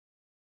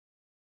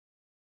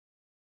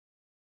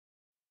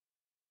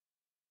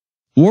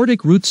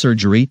Aortic root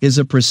surgery is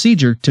a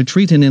procedure to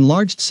treat an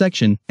enlarged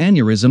section,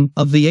 aneurysm,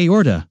 of the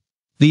aorta.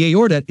 The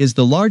aorta is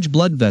the large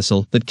blood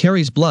vessel that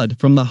carries blood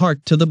from the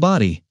heart to the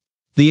body.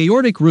 The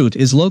aortic root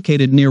is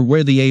located near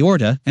where the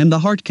aorta and the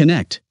heart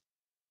connect.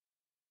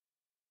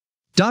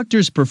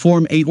 Doctors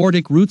perform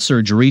aortic root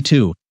surgery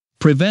to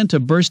prevent a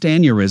burst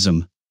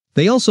aneurysm.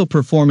 They also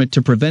perform it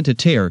to prevent a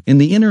tear in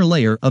the inner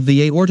layer of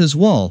the aorta's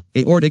wall,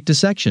 aortic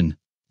dissection.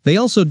 They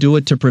also do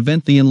it to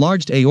prevent the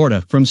enlarged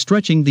aorta from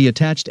stretching the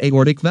attached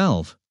aortic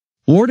valve.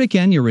 Aortic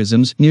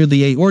aneurysms near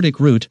the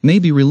aortic root may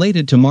be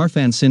related to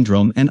Marfan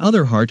syndrome and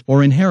other heart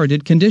or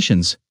inherited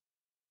conditions.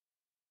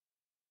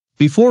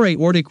 Before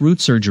aortic root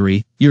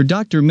surgery, your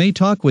doctor may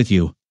talk with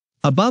you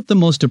about the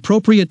most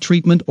appropriate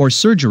treatment or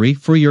surgery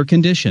for your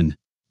condition.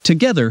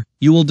 Together,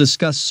 you will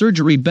discuss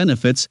surgery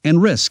benefits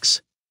and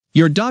risks.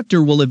 Your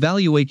doctor will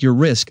evaluate your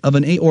risk of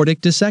an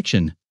aortic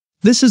dissection.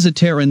 This is a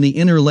tear in the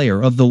inner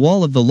layer of the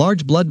wall of the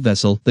large blood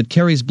vessel that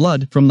carries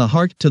blood from the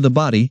heart to the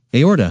body,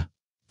 aorta.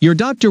 Your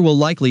doctor will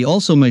likely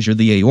also measure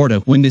the aorta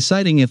when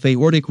deciding if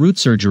aortic root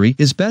surgery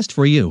is best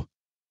for you.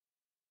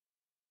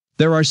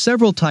 There are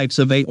several types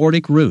of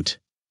aortic root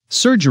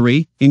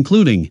surgery,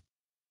 including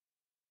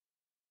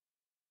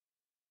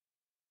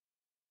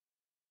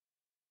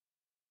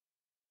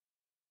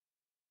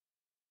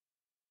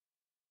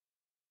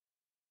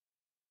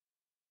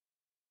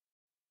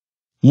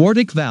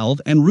aortic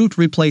valve and root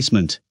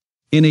replacement.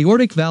 In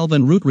aortic valve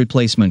and root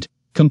replacement,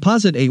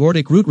 composite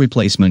aortic root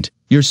replacement,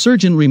 your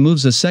surgeon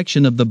removes a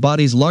section of the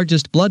body's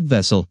largest blood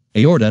vessel,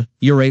 aorta,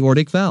 your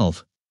aortic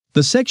valve.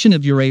 The section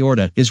of your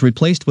aorta is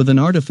replaced with an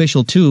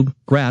artificial tube,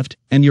 graft,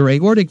 and your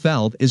aortic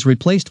valve is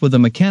replaced with a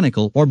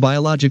mechanical or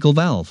biological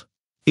valve.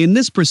 In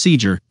this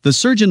procedure, the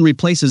surgeon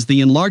replaces the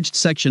enlarged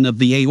section of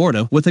the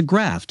aorta with a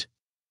graft.